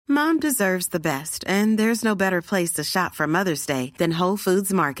Mom deserves the best, and there's no better place to shop for Mother's Day than Whole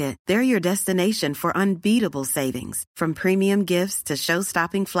Foods Market. They're your destination for unbeatable savings, from premium gifts to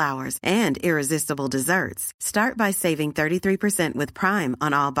show-stopping flowers and irresistible desserts. Start by saving 33% with Prime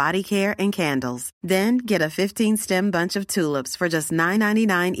on all body care and candles. Then get a 15-stem bunch of tulips for just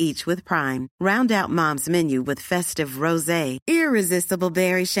 $9.99 each with Prime. Round out Mom's menu with festive rosé, irresistible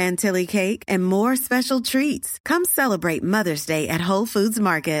berry chantilly cake, and more special treats. Come celebrate Mother's Day at Whole Foods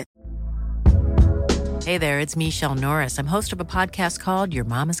Market. Hey there, it's Michelle Norris. I'm host of a podcast called Your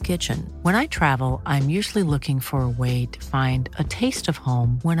Mama's Kitchen. When I travel, I'm usually looking for a way to find a taste of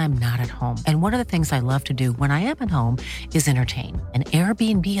home when I'm not at home. And one of the things I love to do when I am at home is entertain. And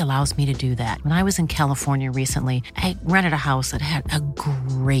Airbnb allows me to do that. When I was in California recently, I rented a house that had a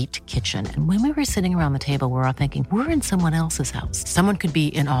great kitchen. And when we were sitting around the table, we were all thinking, we're in someone else's house. Someone could be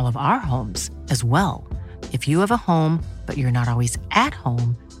in all of our homes as well. If you have a home, but you're not always at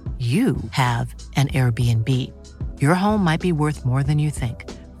home, you have an Airbnb. Your home might be worth more than you think.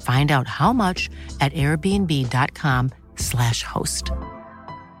 Find out how much at airbnb.com/host.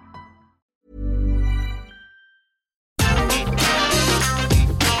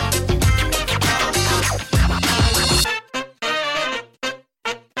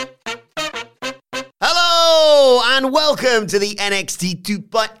 Hello and welcome to the NXT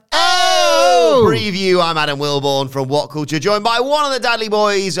 2.0 preview. I'm Adam Wilborn from What Culture, joined by one of the Dudley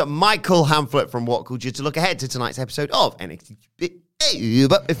boys, Michael Hamflett from What Culture, to look ahead to tonight's episode of NXT 2.0.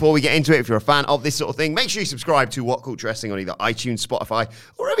 But before we get into it, if you're a fan of this sort of thing, make sure you subscribe to What Culture Wrestling on either iTunes, Spotify,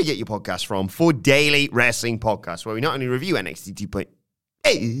 or wherever you get your podcasts from for daily wrestling podcasts, where we not only review NXT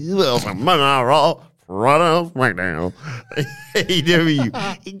 2.0, Run off right now. AEW.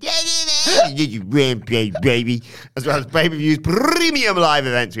 Rampage, baby. As well as pay-per-views, premium live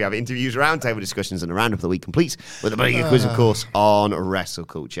events. We have interviews, roundtable discussions, and a round of the week complete with a big quiz, of course, on Wrestle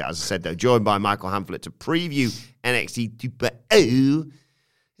Culture. As I said, though, joined by Michael Hamflett to preview NXT 2.0.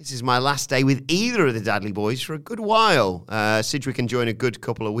 This is my last day with either of the Dudley boys for a good while. Sidgwick enjoying a good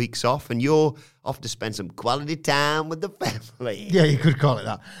couple of weeks off, and you're off to spend some quality time with the family. Yeah, you could call it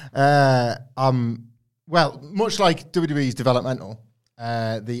that. Well, much like WWE's developmental,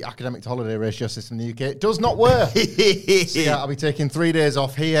 the academic holiday ratio system in the UK does not work. So yeah, I'll be taking 3 days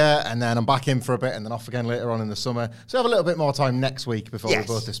off here, and then I'm back in for a bit, and then off again later on in the summer. So I have a little bit more time next week before we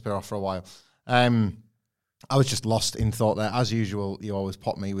both disappear off for a while. I was just lost in thought there. As usual, you always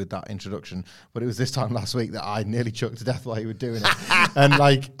pop me with that introduction, but it was this time last week that I nearly choked to death while you were doing it. And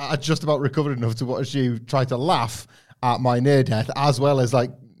like, I just about recovered enough to watch you try to laugh at my near death, as well as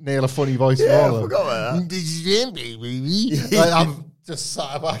like nail a funny voice. Yeah, I forgot about that. Like, I'm just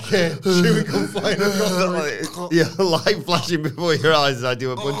sat back here, chewing gum flying across the room. Yeah, light flashing before your eyes as I do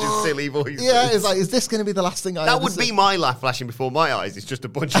a bunch of silly voices. Yeah, it's like, is this going to be the last thing I That would be my laugh flashing before my eyes. It's just a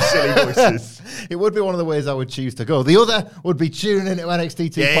bunch of silly voices. It would be one of the ways I would choose to go. The other would be tuning into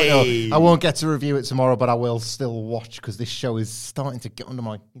NXT 2.0. Yay. I won't get to review it tomorrow, but I will still watch because this show is starting to get under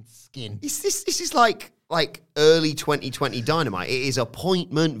my skin. This is like early 2020 Dynamite. It is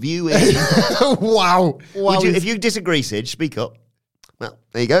appointment viewing. Wow. If you disagree, Sid, speak up. Well,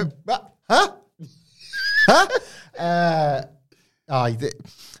 there you go. Huh?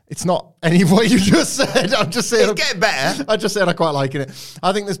 It's not any of what you just said. I'm just saying. It's getting better. I just said I quite liking it.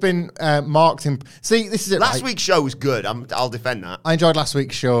 I think there's been marked in. See, this is it. Last week's show was good. I'll defend that. I enjoyed last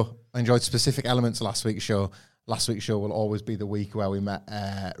week's show. I enjoyed specific elements of last week's show. Last week's show will always be the week where we met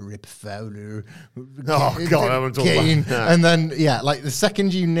Rip Fowler. Oh, God, I haven't talked about that. And then, yeah, like the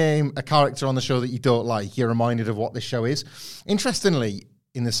second you name a character on the show that you don't like, you're reminded of what this show is. Interestingly,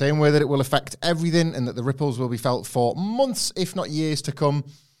 in the same way that it will affect everything and that the ripples will be felt for months, if not years to come,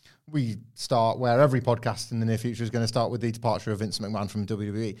 we start where every podcast in the near future is going to start with the departure of Vince McMahon from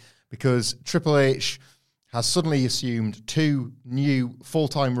WWE, because Triple H has suddenly assumed 2 new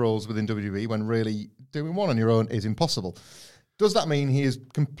full-time roles within WWE when really doing one on your own is impossible. Does that mean he is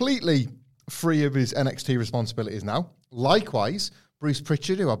completely free of his NXT responsibilities now? Likewise, Bruce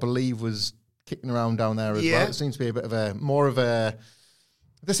Pritchard, who I believe was kicking around down there as well. It seems to be a bit of a,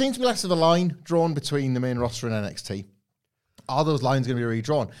 there seems to be less of a line drawn between the main roster and NXT. Are those lines going to be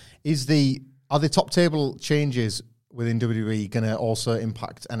redrawn? Are the top table changes within WWE going to also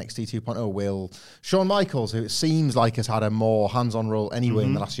impact NXT 2.0? Will Shawn Michaels, who it seems like has had a more hands-on role anyway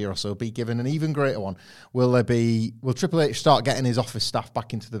in the last year or so, be given an even greater one? Will Triple H start getting his office staff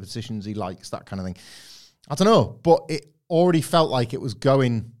back into the positions he likes, that kind of thing? I don't know, but it already felt like it was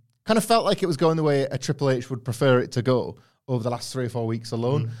going the way a Triple H would prefer it to go. over the last 3 or 4 weeks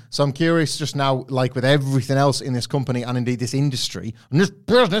alone. So I'm curious just now, like with everything else in this company and indeed this industry and this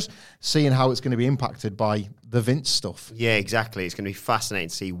business, seeing how it's going to be impacted by the Vince stuff. Yeah, exactly. It's going to be fascinating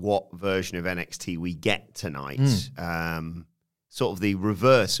to see what version of NXT we get tonight. Sort of the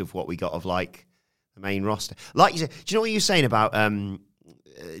reverse of what we got of like the main roster. Like you said, do you know what you were saying about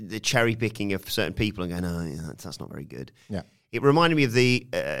the cherry picking of certain people and going, oh, yeah, that's not very good. Yeah. It reminded me of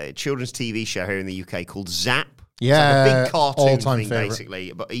the children's TV show here in the UK called Zap. Yeah, it's like a big cartoon all-time thing, favourite.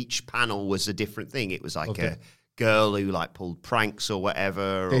 basically. But each panel was a different thing. It was like a girl who like pulled pranks or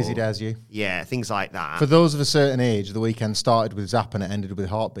whatever. Daisy Dares You. Yeah, things like that. For those of a certain age, the weekend started with Zap and it ended with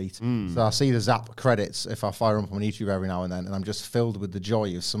Heartbeat. So I see the Zap credits if I fire them up on YouTube every now and then, and I'm just filled with the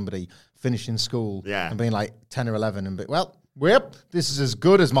joy of somebody finishing school and being like 10 or 11 and this is as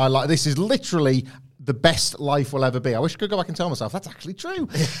good as my life. This is literally the best life will ever be. I wish I could go back and tell myself that's actually true.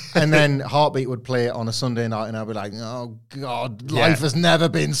 And then Heartbeat would play it on a Sunday night and I'd be like, oh God, life has never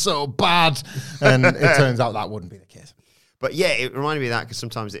been so bad. And it turns out that wouldn't be the case. But yeah, it reminded me of that because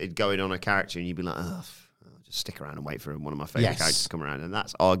sometimes it'd go in on a character and you'd be like, oh, I'll just stick around and wait for one of my favourite characters to come around. And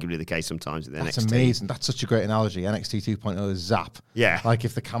that's arguably the case sometimes with NXT. That's amazing. That's such a great analogy. NXT 2.0 is Zap. Yeah. Like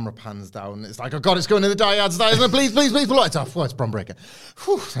if the camera pans down, it's like, oh God, it's going to the diehards. Please, pull it off. Oh, it's Bron Breakker.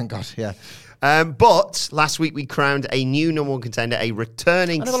 Whew, thank God, yeah. But last week we crowned a new number one contender, a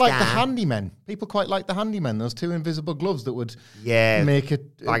returning I never star. liked the handymen. People quite like the handymen. Those two invisible gloves that would make it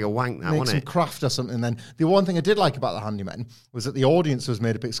like a wank, that make wasn't some it? craft or something. Then the one thing I did like about the handymen was that the audience was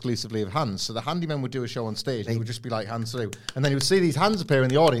made up exclusively of hands. So the handymen would do a show on stage and it would just be like hands through, and then you would see these hands appear in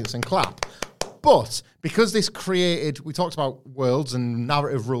the audience and clap. But because this created, we talked about worlds and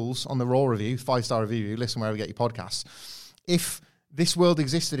narrative rules on the Raw review, 5-star review. Listen wherever you get your podcasts. If this world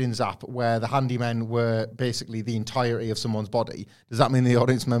existed in Zap where the handymen were basically the entirety of someone's body, does that mean the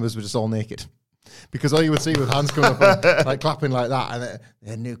audience members were just all naked? Because all you would see with hands coming up and like clapping like that, and they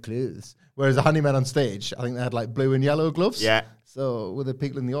had no clothes. Whereas the handymen on stage, I think they had like blue and yellow gloves. Yeah. So were the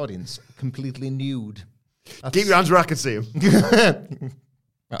people in the audience completely nude? Keep your hands where I can see them.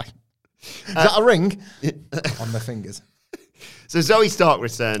 Right. Is that a ring? On the fingers. So Zoe Stark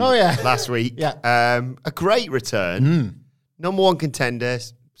returned last week. Yeah. A great return. Number one contender.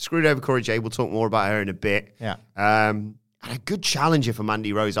 Screwed over Cora Jade. We'll talk more about her in a bit. Yeah. And a good challenger for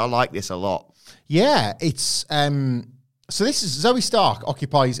Mandy Rose. I like this a lot. Yeah, it's so this is Zoe Stark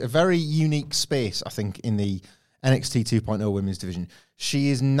occupies a very unique space, I think, in the NXT 2.0 women's division. She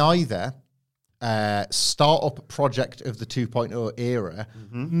is neither startup project of the 2.0 era,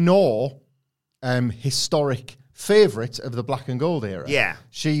 nor historic favourite of the black and gold era. Yeah.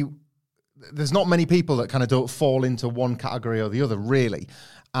 There's not many people that kind of don't fall into one category or the other, really.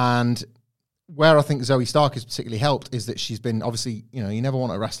 And where I think Zoe Stark has particularly helped is that she's been, obviously, you never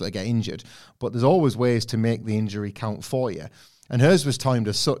want a wrestler to get injured, but there's always ways to make the injury count for you. And hers was timed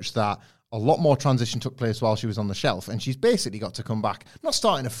as such that a lot more transition took place while she was on the shelf, and she's basically got to come back, not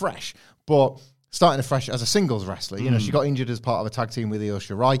starting afresh, but starting afresh as a singles wrestler. She got injured as part of a tag team with Io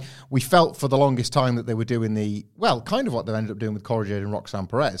Shirai. We felt for the longest time that they were doing kind of what they ended up doing with Cora Jade and Roxanne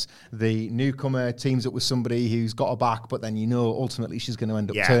Perez. The newcomer teams up with somebody who's got her back, but then ultimately she's going to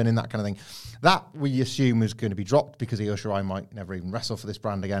end up turning, that kind of thing. That we assume is going to be dropped because Io Shirai might never even wrestle for this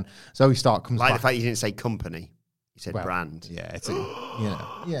brand again. Zoe Stark comes back. Like the fact you didn't say company. You said brand. Yeah, it's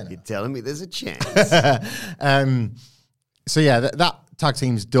You're telling me there's a chance. So yeah, that tag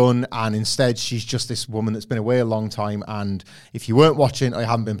team's done, and instead she's just this woman that's been away a long time, and if you weren't watching or you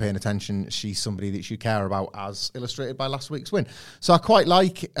haven't been paying attention, she's somebody that you care about, as illustrated by last week's win. So I quite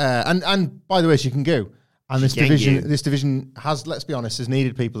like, and by the way, she can go. And this division has, let's be honest, has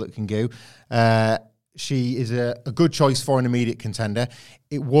needed people that can go. She is a good choice for an immediate contender.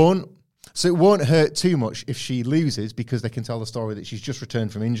 It won't hurt too much if she loses, because they can tell the story that she's just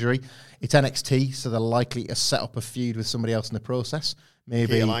returned from injury. It's NXT, so they're likely to set up a feud with somebody else in the process.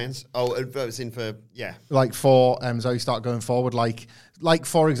 Maybe the Alliance. Oh, it's in for like for Zoe Stark going forward. Like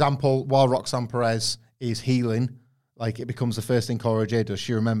for example, while Roxanne Perez is healing, like it becomes the first thing Cora Jade does.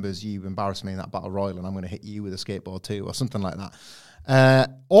 She remembers, you embarrassed me in that battle royal, and I'm going to hit you with a skateboard too, or something like that.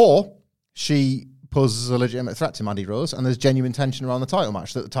 Or she poses a legitimate threat to Mandy Rose, and there's genuine tension around the title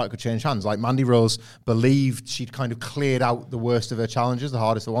match that the title could change hands. Like Mandy Rose believed she'd kind of cleared out the worst of her challenges, the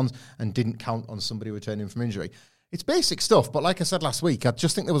hardest of ones, and didn't count on somebody returning from injury. It's basic stuff, but like I said last week, I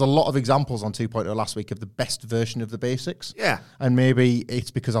just think there was a lot of examples on 2.0 last week of the best version of the basics. Yeah. And maybe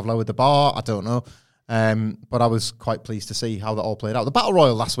it's because I've lowered the bar, I don't know. But I was quite pleased to see how that all played out. The Battle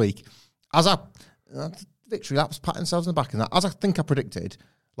Royal last week, victory laps, patting themselves in the back in that, as I think I predicted,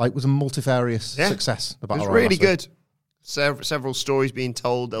 was a multifarious success. The Battle Royal really good. Several stories being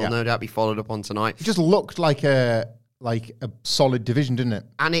told. They'll no doubt be followed up on tonight. It just looked like a like a solid division, didn't it?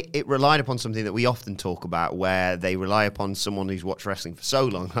 And it relied upon something that we often talk about, where they rely upon someone who's watched wrestling for so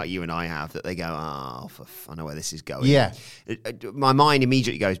long, like you and I have, that they go, I know where this is going. Yeah. My mind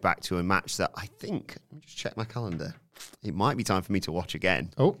immediately goes back to a match that I think, let me just check my calendar, it might be time for me to watch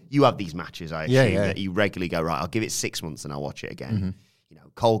again. Oh. You have these matches, I assume, that you regularly go, right, I'll give it 6 months and I'll watch it again. Mm-hmm. You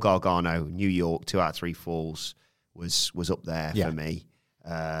know, Cole Gargano, New York, 2 out of 3 falls was up there for me.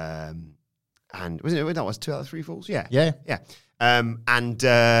 And was it, that was 2 out of 3 falls? Yeah.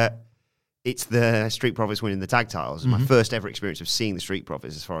 It's the Street Profits winning the tag titles. My first ever experience of seeing the Street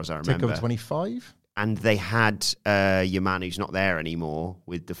Profits, as far as I remember. Takeover 25? And they had your man who's not there anymore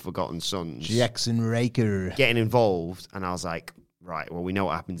with the Forgotten Sons. Jackson Raker. Getting involved. And I was like, right, well, we know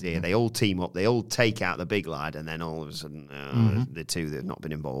what happens here. They all team up. They all take out the big lad. And then all of a sudden, the two that have not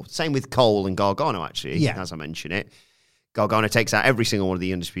been involved. Same with Cole and Gargano, actually, as I mentioned it. Gargano takes out every single one of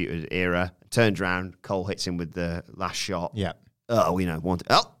the Undisputed Era, turns around, Cole hits him with the last shot. Yeah. I've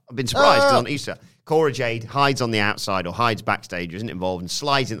been surprised because on Easter, Cora Jade hides on the outside or hides backstage, isn't involved, and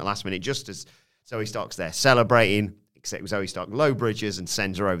slides in the last minute just as Zoe Stark's there celebrating, except Zoe Stark low bridges and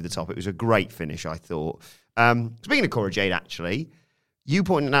sends her over the top. It was a great finish, I thought. Speaking of Cora Jade, actually, you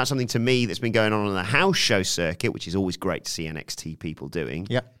pointed out something to me that's been going on the house show circuit, which is always great to see NXT people doing.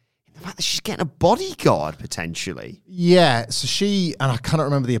 Yeah. The fact that she's getting a bodyguard, potentially. Yeah, so she, and I cannot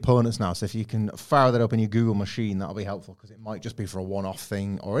remember the opponents now, so if you can fire that up in your Google machine, that'll be helpful, because it might just be for a one-off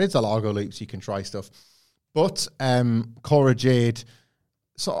thing, or it's a Largo loop, so you can try stuff. But Cora Jade,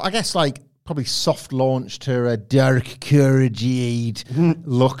 so I guess like probably soft launched her a dark Cora Jade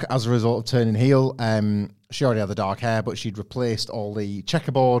look as a result of turning heel. She already had the dark hair, but she'd replaced all the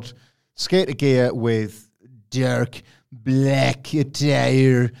checkerboard skater gear with dark black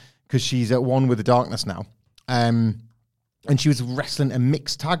attire, because she's at one with the darkness now. And she was wrestling a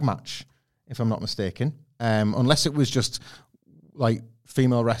mixed tag match, if I'm not mistaken. Unless it was just like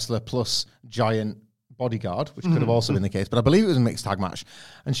female wrestler plus giant bodyguard, which could have also been the case. But I believe it was a mixed tag match.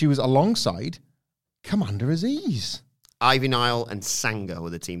 And she was alongside Commander Aziz. Ivy Nile and Sanga were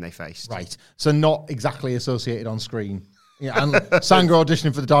the team they faced. Right. So not exactly associated on screen. Yeah, and Sanga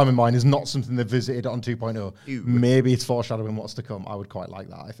auditioning for the Diamond Mine is not something they've visited on 2.0. Maybe it's foreshadowing what's to come. I would quite like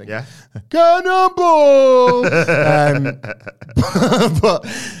that, I think. Yeah. Cannonball!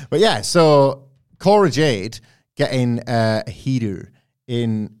 but yeah, so Cora Jade getting a heater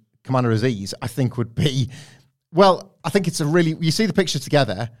in Commander Aziz, I think would be, well, I think it's a really, you see the pictures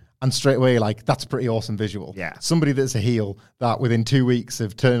together, and straight away, like, that's a pretty awesome visual. Yeah. Somebody that's a heel that within 2 weeks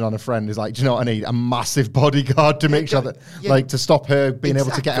of turning on a friend is like, do you know what I need? A massive bodyguard to make sure that, like, to stop her being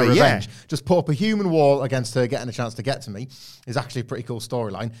able to get her revenge. Yeah. Just put up a human wall against her getting a chance to get to me is actually a pretty cool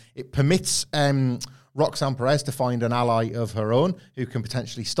storyline. It permits Roxanne Perez to find an ally of her own who can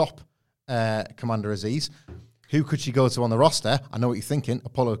potentially stop Commander Aziz. Who could she go to on the roster? I know what you're thinking.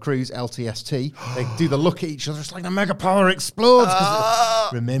 Apollo Crews, LTST. They do the look at each other. It's like the mega power explodes.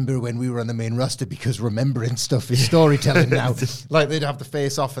 Remember when we were on the main roster? Because remembering stuff is storytelling now. Like they'd have the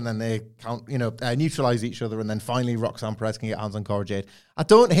face off and then they count, neutralize each other, and then finally Roxanne Perez can get hands on Cora Jade. I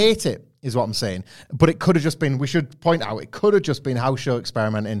don't hate it, is what I'm saying. But it could have just been, we should point out, it could have just been house show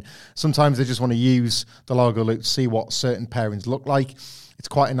experimenting. Sometimes they just want to use the Largo loop to see what certain pairings look like. It's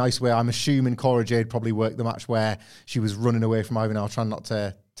quite a nice way. I'm assuming Cora Jade probably worked the match where she was running away from Ivy Nile, trying not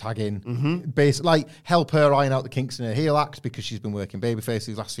to tag in. Like, help her iron out the kinks in her heel act, because she's been working babyface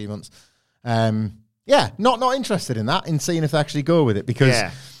these last few months. Not interested in that, in seeing if they actually go with it, because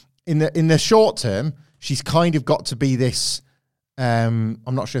in the short term, she's kind of got to be this... I'm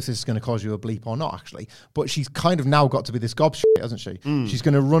not sure if this is going to cause you a bleep or not, actually, but she's kind of now got to be this gobshite, hasn't she? She's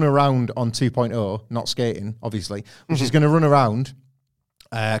going to run around on 2.0, not skating, obviously, but she's going to run around...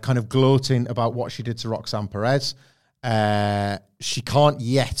 kind of gloating about what she did to Roxanne Perez. She can't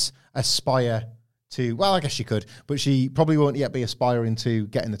yet aspire to, well, I guess she could, but she probably won't yet be aspiring to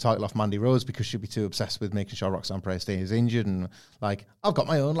getting the title off Mandy Rose, because she'll be too obsessed with making sure Roxanne Perez stays injured and like, I've got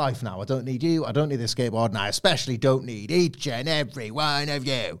my own life now. I don't need you. I don't need this skateboard, and I especially don't need each and every one of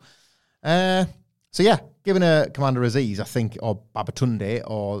you. So yeah, given a Commander Aziz, I think, or Babatunde,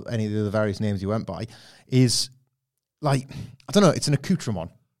 or any of the other various names you went by, is... like, I don't know, it's an accoutrement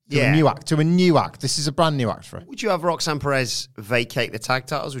to a new act. This is a brand new act for her. Would you have Roxanne Perez vacate the tag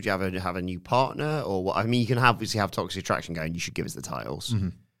titles? Would you have a new partner? Or what? I mean, you can obviously have Toxic Attraction going, you should give us the titles.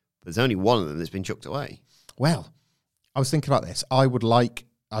 But there's only one of them that's been chucked away. Well, I was thinking about this. I would like,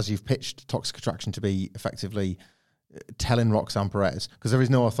 as you've pitched Toxic Attraction, to be effectively telling Roxanne Perez, because there is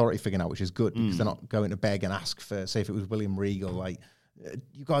no authority figure now, which is good, because they're not going to beg and ask for, say if it was William Regal, like,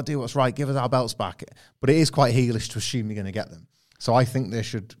 you got to do what's right, give us our belts back. But it is quite heelish to assume you're going to get them. So I think they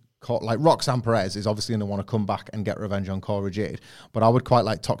should like Roxanne Perez is obviously going to want to come back and get revenge on Cora Jade, but I would quite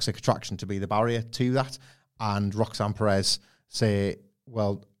like Toxic Attraction to be the barrier to that, and Roxanne Perez say,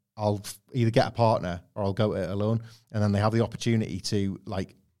 well, I'll either get a partner or I'll go it alone, and then they have the opportunity to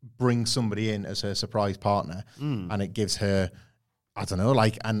like bring somebody in as her surprise partner, and it gives her, I don't know,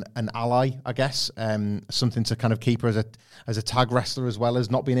 like an ally, I guess, something to kind of keep her as a tag wrestler, as well as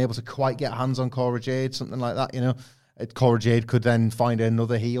not being able to quite get hands on Cora Jade, something like that, you know. Cora Jade could then find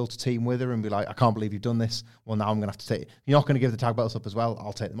another heel to team with her and be like, I can't believe you've done this. Well, now I'm going to have to take it. You're not going to give the tag belts up as well.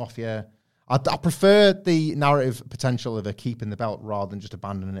 I'll take them off you. I prefer the narrative potential of her keeping the belt rather than just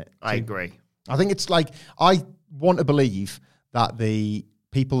abandoning it. I agree. I think it's like, I want to believe that the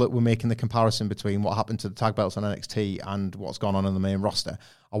people that were making the comparison between what happened to the tag belts on NXT and what's gone on in the main roster,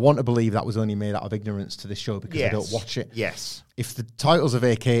 I want to believe that was only made out of ignorance to this show because I don't watch it. Yes. If the titles are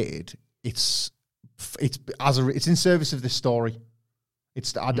vacated, it's in service of this story.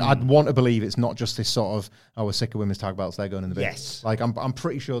 I'd want to believe it's not just this sort of, oh, we're sick of women's tag belts, they're going in the bin. Yes. Like, I'm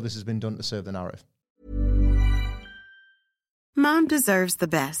pretty sure this has been done to serve the narrative. Mom deserves the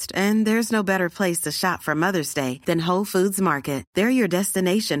best, and there's no better place to shop for Mother's Day than Whole Foods Market. They're your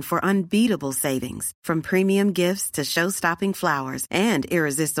destination for unbeatable savings, from premium gifts to show-stopping flowers and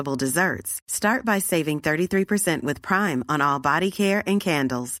irresistible desserts. Start by saving 33% with Prime on all body care and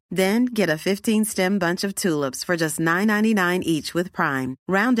candles. Then get a 15-stem bunch of tulips for just $9.99 each with Prime.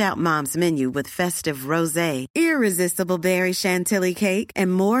 Round out Mom's menu with festive rosé, irresistible berry chantilly cake,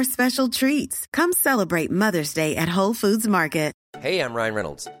 and more special treats. Come celebrate Mother's Day at Whole Foods Market. Hey, I'm Ryan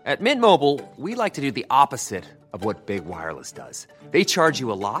Reynolds. At Mint Mobile, we like to do the opposite of what Big Wireless does. They charge you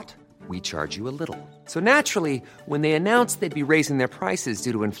a lot, we charge you a little. So naturally, when they announced they'd be raising their prices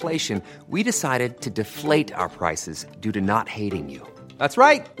due to inflation, we decided to deflate our prices due to not hating you. That's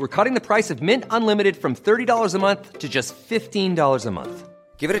right. We're cutting the price of Mint Unlimited from $30 a month to just $15 a month.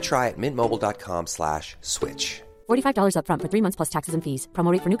 Give it a try at mintmobile.com/switch. $45 up front for 3 months plus taxes and fees.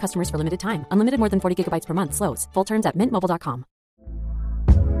 Promo rate for new customers for limited time. Unlimited more than 40 gigabytes per month. Slows full terms at mintmobile.com.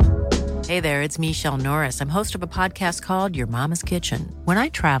 Hey there, it's Michelle Norris. I'm host of a podcast called Your Mama's Kitchen. When I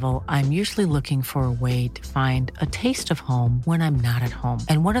travel, I'm usually looking for a way to find a taste of home when I'm not at home.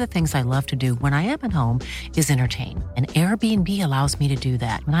 And one of the things I love to do when I am at home is entertain. And Airbnb allows me to do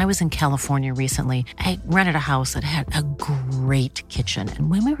that. When I was in California recently, I rented a house that had a great kitchen. And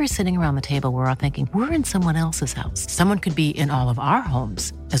when we were sitting around the table, we were all thinking, we're in someone else's house. Someone could be in all of our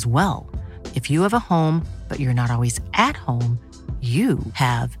homes as well. If you have a home, but you're not always at home, you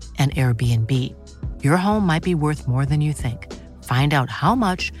have an Airbnb. Your home might be worth more than you think. Find out how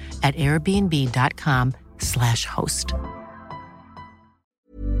much at airbnb.com/host.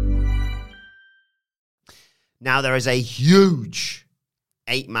 Now there is a huge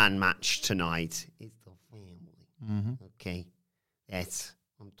 8-man match tonight. It's the family. Mm-hmm. Okay.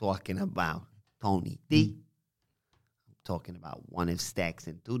 I'm talking about Tony D. I'm talking about one of Stacks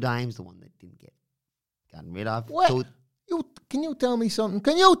and Two Dimes, the one that didn't get gotten rid of. What? Can you tell me something?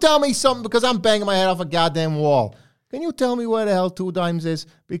 Can you tell me something? Because I'm banging my head off a goddamn wall. Can you tell me where the hell Two Dimes is?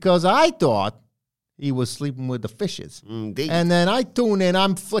 Because I thought he was sleeping with the fishes. Indeed. And then I tune in.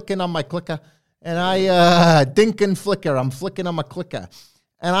 I'm flicking on my clicker. And I dink and flicker. I'm flicking on my clicker.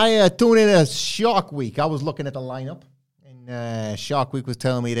 And I tune in as Shark Week. I was looking at the lineup. And Shark Week was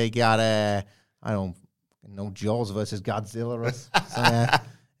telling me they got, I don't know, Jaws versus Godzilla. Or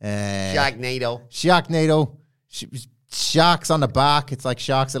Sharknado. Sharknado. Sharks on the back. It's like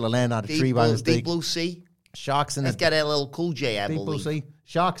sharks that'll land on a tree by mistake. Deep Blue Sea. Sharks in Let's the get a little Cool J, I Deep Blue believe. Sea.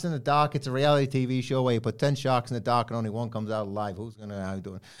 Sharks in the Dark. It's a reality TV show where you put 10 sharks in the dark and only one comes out alive. Who's going to how you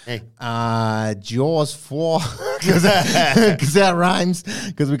doing? Hey. Jaws 4. Because that rhymes.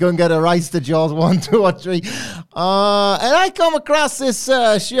 Because we couldn't get a rights to Jaws 1, 2, or 3. And I come across this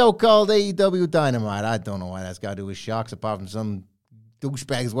show called AEW Dynamite. I don't know why that's got to do with sharks apart from some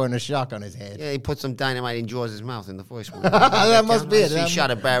douchebag's wearing a shark on his head. Yeah, he put some dynamite in Jaws' mouth in the first one. That must be it. He shot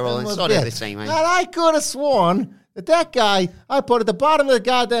a barrel and sort of the same. And I could have sworn that guy I put at the bottom of the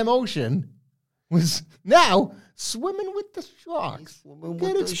goddamn ocean was now swimming with the sharks. Swimming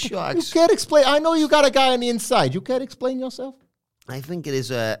with the sharks. You can't explain. I know you got a guy on the inside. You can't explain yourself? I think it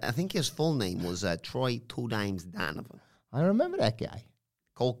is. I think his full name was Troy Two Dimes Donovan. I remember that guy.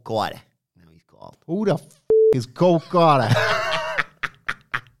 Colt Carter. Now he's called. Who the is Colt Carter?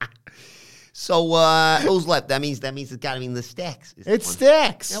 So who's left? That means it's got to be in the Stacks. It's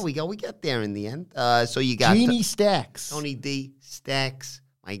Stacks. There we go. We got there in the end. So you got Genie Stacks. Tony D, Stacks,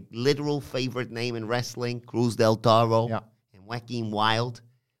 my literal favorite name in wrestling, Cruz del Toro, and Joaquin Wilde,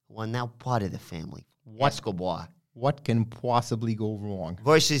 who are now part of the family. Escobar. What can possibly go wrong?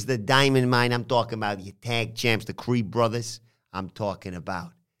 Versus the Diamond Mine. I'm talking about the tag champs, the Creed brothers. I'm talking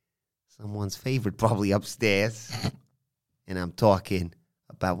about someone's favorite, probably upstairs. And I'm talking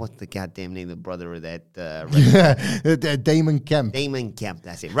about what's the goddamn name of the brother of that? Damon Kemp. Damon Kemp,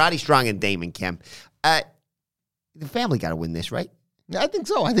 that's it. Roddy Strong and Damon Kemp. The family got to win this, right? I think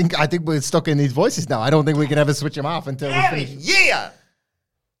so. I think we're stuck in these voices now. I don't think we can ever switch them off until we finish. Yeah!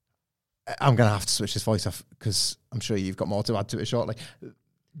 I'm going to have to switch this voice off because I'm sure you've got more to add to it shortly.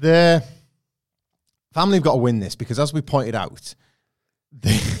 The family have got to win this because, as we pointed out,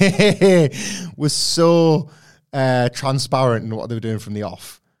 they were so transparent in what they were doing from the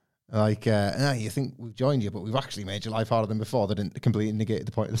off. Like, you think we've joined you, but we've actually made your life harder than before. They didn't completely negate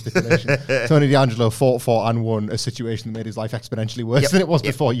the point of the stipulation. Tony D'Angelo fought for and won a situation that made his life exponentially worse than it was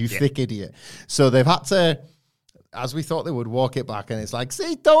before, you thick idiot. So they've had to, as we thought they would, walk it back. And it's like,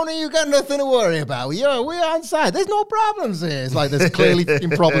 see, Tony, you got nothing to worry about. We're on side. There's no problems here. It's like there's clearly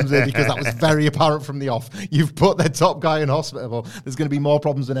fucking problems here because that was very apparent from the off. You've put their top guy in hospital. There's going to be more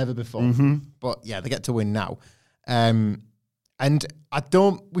problems than ever before. Mm-hmm. But yeah, they get to win now. And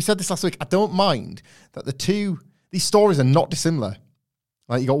we said this last week, I don't mind that these stories are not dissimilar.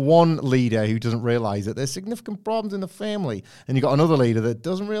 Like, you got one leader who doesn't realize that there's significant problems in the family, and you got another leader that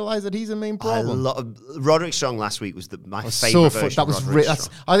doesn't realize that he's a main problem. Roderick Strong last week was my favorite version. That was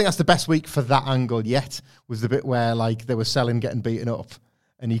I think that's the best week for that angle yet, was the bit where, like, they were selling getting beaten up.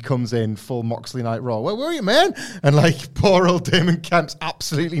 And he comes in full Moxley Night Raw. Where were you, man? And like poor old Damon Kemp's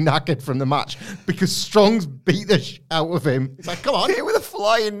absolutely knackered from the match because Strong's beat the out of him. It's like, come on. Hit with a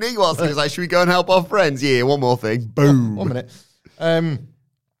flying knee whilst he was like, should we go and help our friends? Yeah, one more thing. Boom. One minute.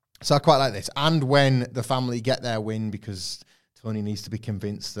 So I quite like this. And when the family get their win because Tony needs to be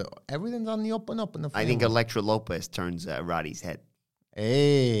convinced that everything's on the up and up in the family. I think Elektra Lopez turns Roddy's head.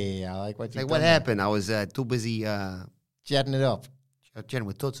 Hey, I like what you like. What happened? I was too busy jetting it up. Jen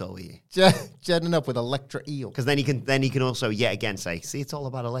with Toots over here. Jetting up with Elektra Eel. Because then he can also yet again say, see, it's all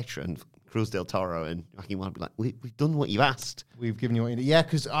about Elektra and Cruz del Toro, and Joaquin will be like, we've done what you've asked. We've given you what you need. Yeah,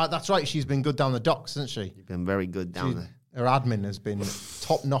 because that's right. She's been good down the docks, hasn't she? She's been very good down there. Her admin has been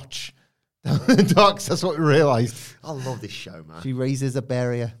top notch down the docks. That's what we realised. I love this show, man. She raises a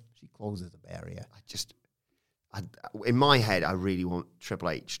barrier. She closes a barrier. In my head, I really want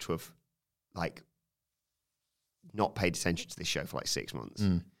Triple H to have, like, not paid attention to this show for like 6 months.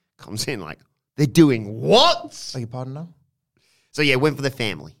 Comes in like, they're doing what? Beg your pardon now? So yeah, win for the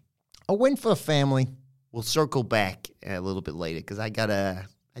family. A win for the family. We'll circle back a little bit later because I done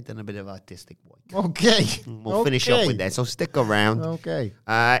a bit of artistic work. Okay. We'll finish up with that, so stick around. Okay.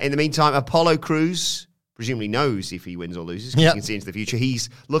 In the meantime, Apollo Crews presumably knows if he wins or loses because he can see into the future. He's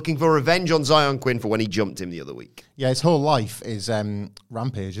looking for revenge on Zion Quinn for when he jumped him the other week. Yeah, his whole life is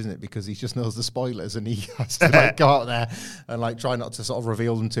Rampage, isn't it? Because he just knows the spoilers and he has to like go out there and like try not to sort of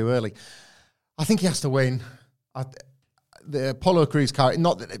reveal them too early. I think he has to win. The Apollo Crews character,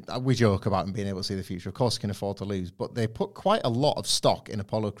 not that we joke about him being able to see the future. Of course, he can afford to lose, but they put quite a lot of stock in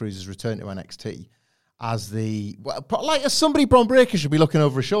Apollo Crews' return to NXT as somebody Bron Breakker should be looking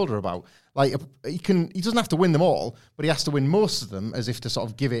over his shoulder about. Like, he doesn't have to win them all, but he has to win most of them as if to sort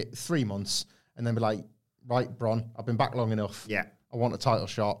of give it 3 months and then be like, right, Bron, I've been back long enough. Yeah. I want a title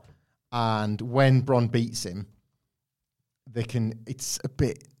shot. And when Bron beats him, it's a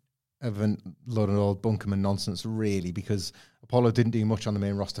bit of a load of old Bunkerman nonsense, really, because Apollo didn't do much on the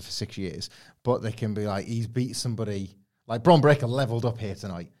main roster for 6 years, but they can be like, he's beat somebody. Like, Bron Breakker leveled up here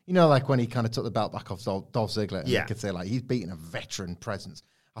tonight. You know, like when he kind of took the belt back off Dolph Ziggler, and they could say, like, he's beating a veteran presence.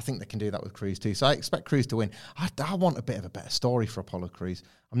 I think they can do that with Crews too. So I expect Crews to win. I want a bit of a better story for Apollo Crews.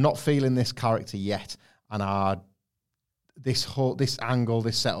 I'm not feeling this character yet, and this angle,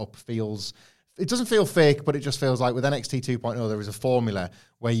 this setup it doesn't feel fake, but it just feels like with NXT 2.0, there is a formula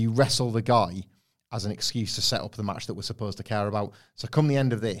where you wrestle the guy as an excuse to set up the match that we're supposed to care about. So come the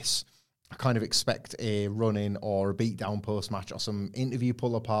end of this, I kind of expect a run-in or a beat-down post-match or some interview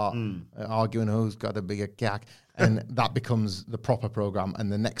pull-apart, arguing who's got a bigger cack, and that becomes the proper program. And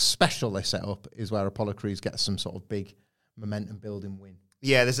the next special they set up is where Apollo Crews gets some sort of big momentum-building win.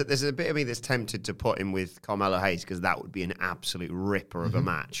 Yeah, there's a bit of me that's tempted to put him with Carmelo Hayes because that would be an absolute ripper of a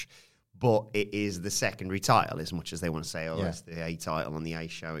match. But it is the secondary title as much as they want to say, it's the A title on the A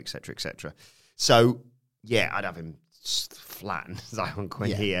show, et cetera, et cetera. So, yeah, I'd have him flatten Zion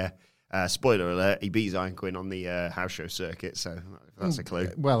Quinn here. Spoiler alert, he beat Zion Quinn on the house show circuit, so that's a clue.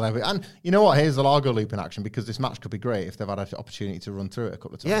 Well, and you know what? Here's the Largo loop in action because this match could be great if they've had an opportunity to run through it a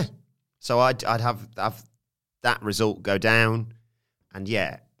couple of times. Yeah. So I'd have that result go down, and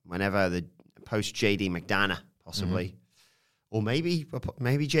whenever the post JD McDonough, possibly, or maybe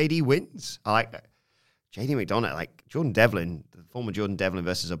JD wins. I like that. JD McDonough, like Jordan Devlin, the former Jordan Devlin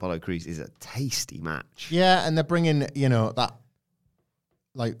versus Apollo Crews is a tasty match. Yeah, and they're bringing, that,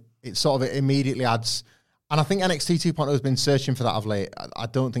 like, it sort of immediately adds. And I think NXT 2.0 has been searching for that of late. I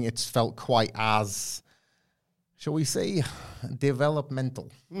don't think it's felt quite as, shall we say,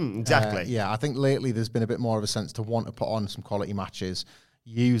 developmental. Exactly. Yeah, I think lately there's been a bit more of a sense to want to put on some quality matches,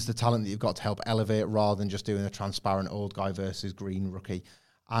 use the talent that you've got to help elevate rather than just doing a transparent old guy versus green rookie.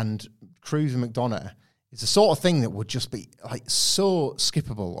 And Cruz and McDonough is the sort of thing that would just be like so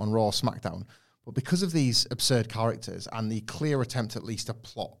skippable on Raw or SmackDown. But because of these absurd characters and the clear attempt at least to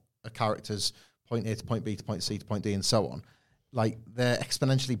plot a character's point A to point B to point C to point D and so on, like they're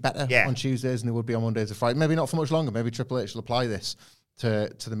exponentially better on Tuesdays than they would be on Mondays and Fridays. Maybe not for much longer. Maybe Triple H will apply this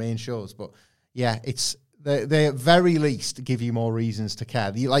to the main shows. But yeah, it's they at very least give you more reasons to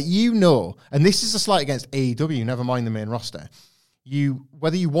care. And this is a slight against AEW, never mind the main roster.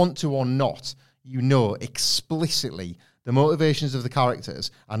 Whether you want to or not, you know explicitly the motivations of the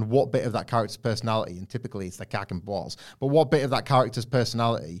characters and what bit of that character's personality, and typically it's the cack and balls, but what bit of that character's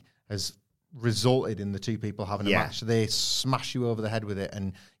personality has resulted in the two people having a match. They smash you over the head with it,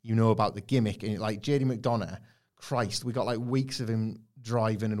 and you know about the gimmick. And like JD McDonough, Christ, we got like weeks of him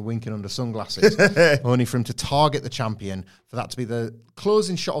driving and winking under sunglasses, only for him to target the champion, for that to be the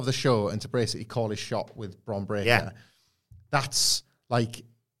closing shot of the show, and to basically call his shot with Braun Breaker. Yeah. That's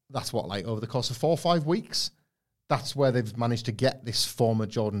what, like over the course of 4 or 5 weeks, that's where they've managed to get this former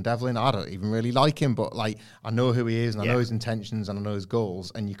Jordan Devlin. I don't even really like him, but like I know who he is, and I know his intentions, and I know his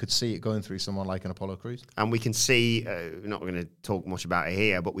goals, and you could see it going through someone like an Apollo Crews. And we can see, we're not going to talk much about it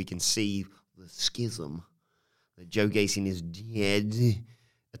here, but we can see the schism that Joe Gacy and his dad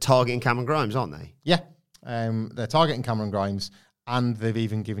are targeting Cameron Grimes, aren't they? Yeah, they're targeting Cameron Grimes, and they've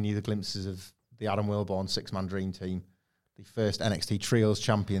even given you the glimpses of the Adam Wilborn 6-man dream team, the first NXT Trios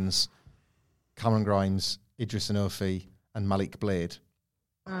champions, Cameron Grimes, Idris Enofi, and Malik Blade.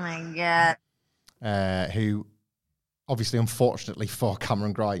 Oh my God. Who, obviously, unfortunately for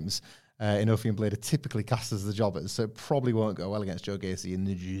Cameron Grimes, Enofi and Blade are typically cast as the jobbers, so it probably won't go well against Joe Gacy in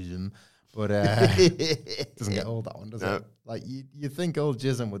the Jism. But it doesn't get old, that one, does it? Like, you think old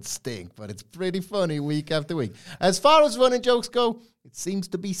Jism would stink, but it's pretty funny week after week. As far as running jokes go, it seems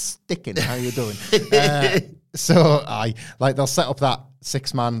to be sticking. How you doing? They'll set up that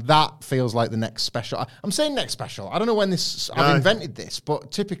 6-man. That feels like the next special. I'm saying next special. I don't know when I've invented this,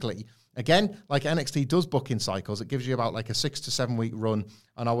 but typically, again, like NXT does book in cycles, it gives you about like a 6 to 7 week run.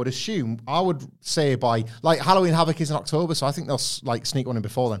 And I would say by, like, Halloween Havoc is in October, so I think they'll like sneak one in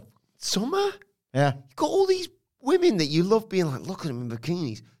before then. Summer? Yeah. You've got all these women that you love being like, look at them in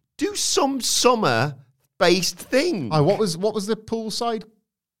bikinis. Do some summer-based thing. What was the poolside?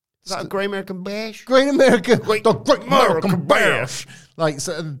 Is that a Great American Bash? Great American Bash. Like,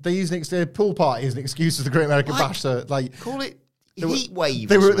 so they use the pool party as an excuse for the Great American Bash. So, like, call it heat wave.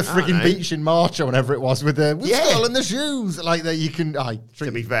 They were at the freaking beach in March or whenever it was with the skull and the shoes. Like that, you can.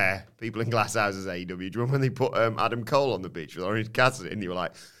 To be fair, people in glass houses AEW. Do you remember when they put Adam Cole on the beach with Orange Cassidy, and you were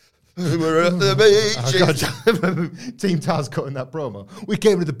like, "We're at the beach." Team Taz cutting that promo. We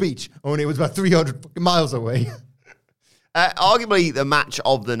came to the beach, only it was about 300 miles away. Arguably, the match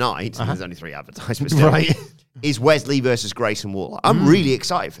of the night, there's only 3 advertisements, right? Is Wesley versus Grayson Waller. I'm really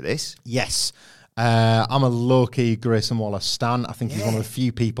excited for this. Yes. I'm a low-key Grayson Waller stan. I think he's one of the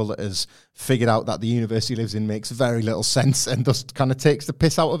few people that has figured out that the universe he lives in makes very little sense and just kind of takes the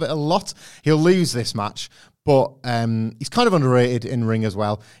piss out of it a lot. He'll lose this match, but he's kind of underrated in ring as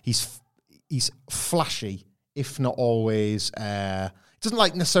well. He's flashy, if not always. Doesn't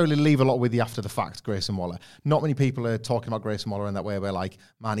like necessarily leave a lot with you after the fact, Grayson Waller. Not many people are talking about Grayson Waller in that way where like,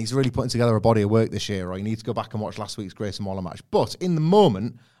 man, he's really putting together a body of work this year, or you need to go back and watch last week's Grayson Waller match. But in the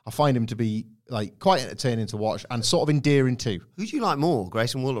moment, I find him to be like quite entertaining to watch and sort of endearing too. Who do you like more,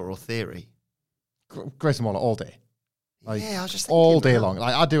 Grayson Waller or Theory? Grayson Waller all day. Like, I was just thinking all day long.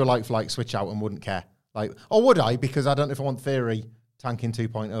 Like, I'd do a like-for-like switch out and wouldn't care. Like, or would I? Because I don't know if I want Theory tanking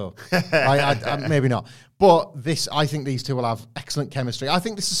 2.0. I maybe not. But I think these two will have excellent chemistry. I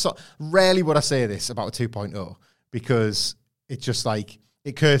think this is rarely would I say this about a 2.0 because it's just like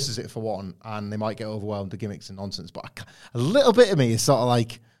it curses it for one, and they might get overwhelmed with gimmicks and nonsense. But a little bit of me is sort of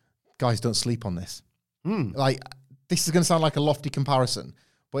like, guys, don't sleep on this. Like, this is going to sound like a lofty comparison,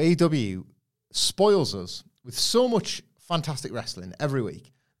 but AEW spoils us with so much fantastic wrestling every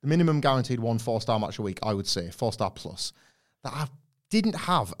week. The minimum guaranteed 1 4-star match a week, I would say, 4-star plus, that I didn't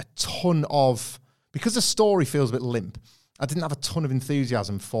have a ton of, because the story feels a bit limp, I didn't have a ton of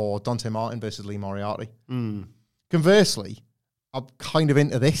enthusiasm for Dante Martin versus Lee Moriarty. Conversely, I'm kind of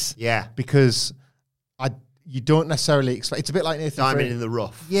into this. Yeah. Because you don't necessarily expect, it's a bit like Nathan Diamond in the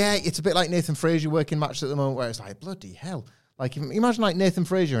rough. Yeah, it's a bit like Nathan Frazier working matches at the moment where it's like, bloody hell. Like, imagine like Nathan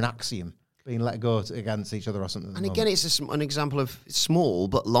Frazier and Axiom being let go against each other or something. And again, it's an example of small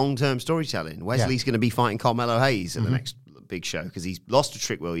but long-term storytelling. Wesley's going to be fighting Carmelo Hayes in the next big show because he's lost to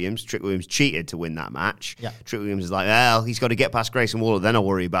Trick Williams. Trick Williams cheated to win that match. Yeah. Trick Williams is like, well, he's got to get past Grayson Waller, then I'll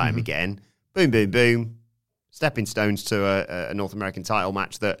worry about him again. Boom, boom, boom. Stepping stones to a North American title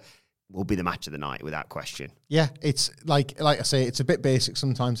match that will be the match of the night without question. Yeah, it's like I say, it's a bit basic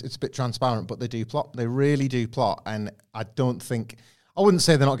sometimes. It's a bit transparent, but they do plot. They really do plot. And I wouldn't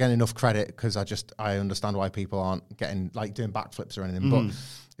say they're not getting enough credit because I understand why people aren't getting, like, doing backflips or anything. But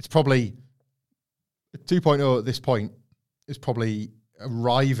it's probably 2.0 at this point is probably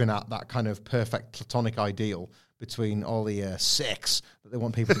arriving at that kind of perfect platonic ideal between all the sex that they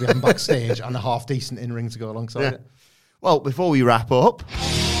want people to be on backstage and a half decent in-ring to go alongside it. Well, before we wrap up,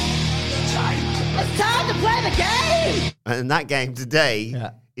 It's time to play the game! and that game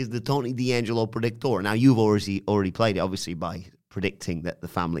today is the Tony D'Angelo Predictor. Now, you've already played it, obviously, by predicting that the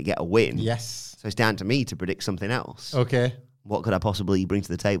family get a win. Yes. So it's down to me to predict something else. Okay. What could I possibly bring to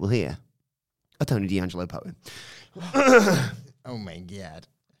the table here? A Tony D'Angelo poem. Oh, my God.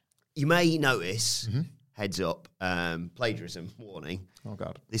 You may notice, heads up, plagiarism warning. Oh,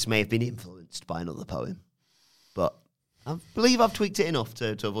 God. This may have been influenced by another poem, but I believe I've tweaked it enough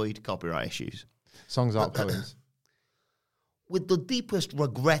to avoid copyright issues. Songs aren't poems. With the deepest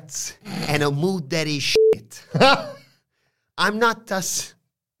regrets and a mood that is shit. I'm not just...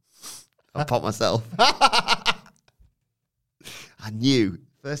 I popped myself. I knew.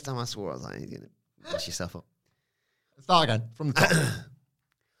 First time I swore, I was like, you're going to mess yourself up. Start again, from the top.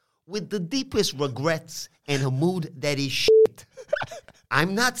 With the deepest regrets and a mood that is shit.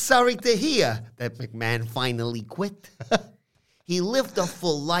 I'm not sorry to hear that McMahon finally quit. He lived a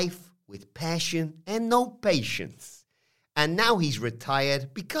full life with passion and no patience. And now he's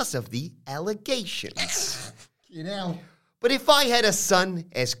retired because of the allegations. You know. But if I had a son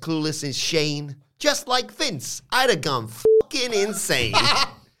as clueless as Shane, just like Vince, I'd have gone fucking insane.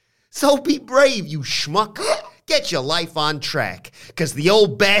 So be brave, you schmuck. Get your life on track, because the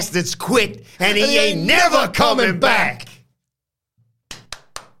old bastard's quit, and he ain't never coming back.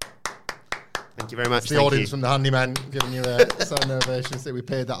 Thank you very much. It's the audience from the Handyman giving you a standing ovation. So we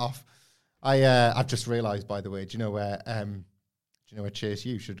paid that off. I've just realised, by the way, do you know where Chase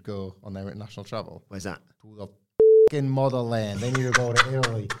U should go on their international travel? Where's that? To the fucking motherland. They need to go to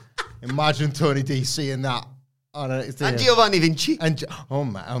Italy. Imagine Tony D seeing that. And Giovanni Vinci. Oh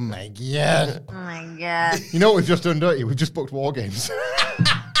my God. Oh my God. You know what we've just done, don't you? We've just booked War Games.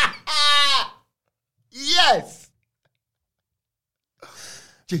 Yes!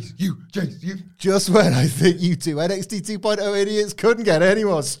 Chase U. Just when I think you two NXT 2.0 idiots couldn't get any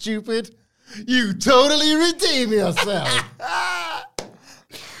more stupid, you totally redeem yourself.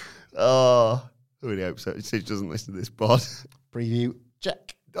 Oh, I really hope so. She doesn't listen to this pod. Preview,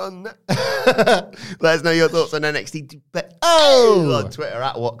 check. Done. Let us know your thoughts on NXT 2.0 on Twitter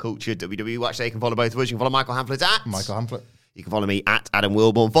at WhatCultureWWE. Watch there. You can follow both of us. You can follow Michael Hamflett at Michael Hamflett. You can follow me at Adam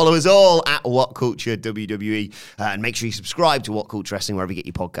Wilborn. Follow us all at WhatCultureWWE. And make sure you subscribe to What Culture Wrestling wherever you get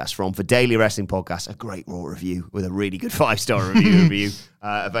your podcasts from. For daily wrestling podcasts, a great Raw review with a really good 5-star review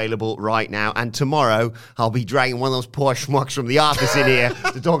available right now. And tomorrow, I'll be dragging one of those poor schmucks from the office in here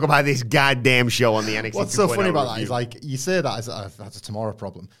to talk about this goddamn show on the NXT 2.0 What's so funny about review. that is, like, you say that as that's a tomorrow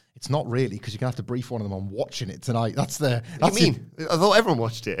problem. It's not really, because you're going to have to brief one of them on watching it tonight. What do you mean? I thought everyone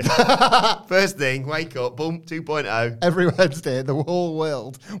watched it. First thing, wake up, boom, 2.0. Every Wednesday, the whole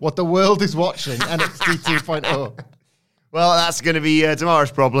world, what the world is watching, NXT 2.0. Well, that's going to be tomorrow's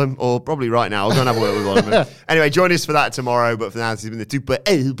problem, or probably right now. I'll go and have a word with one of them. Anyway, join us for that tomorrow. But for now, this has been the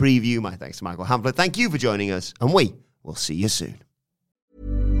 2.0 preview. My thanks to Michael Hamflett. Thank you for joining us, and we will see you soon.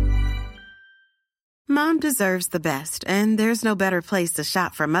 Mom deserves the best, and there's no better place to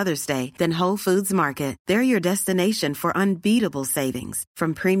shop for Mother's Day than Whole Foods Market. They're your destination for unbeatable savings,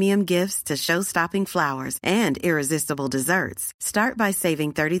 from premium gifts to show-stopping flowers and irresistible desserts. Start by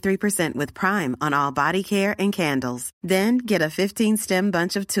saving 33% with Prime on all body care and candles. Then get a 15-stem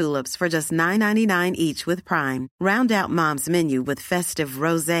bunch of tulips for just $9.99 each with Prime. Round out Mom's menu with festive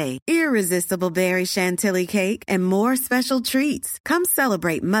rosé, irresistible berry chantilly cake, and more special treats. Come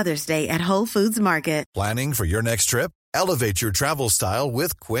celebrate Mother's Day at Whole Foods Market. Planning for your next trip? Elevate your travel style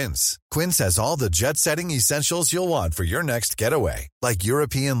with Quince. Quince has all the jet-setting essentials you'll want for your next getaway, like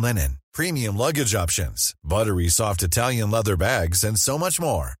European linen, premium luggage options, buttery soft Italian leather bags, and so much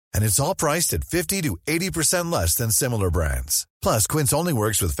more. And it's all priced at 50 to 80% less than similar brands. Plus, Quince only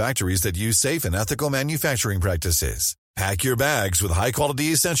works with factories that use safe and ethical manufacturing practices. Pack your bags with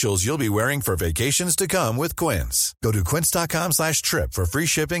high-quality essentials you'll be wearing for vacations to come with Quince. Go to quince.com/trip for free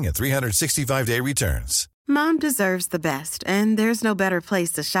shipping and 365-day returns. Mom deserves the best, and there's no better place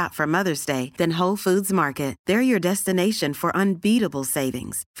to shop for Mother's Day than Whole Foods Market. They're your destination for unbeatable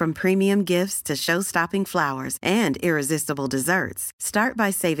savings, from premium gifts to show-stopping flowers and irresistible desserts. Start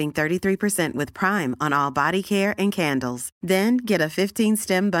by saving 33% with Prime on all body care and candles. Then get a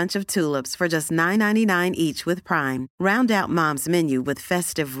 15-stem bunch of tulips for just $9.99 each with Prime. Round out Mom's menu with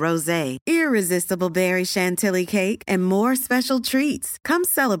festive rosé, irresistible berry chantilly cake, and more special treats. Come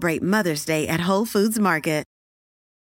celebrate Mother's Day at Whole Foods Market.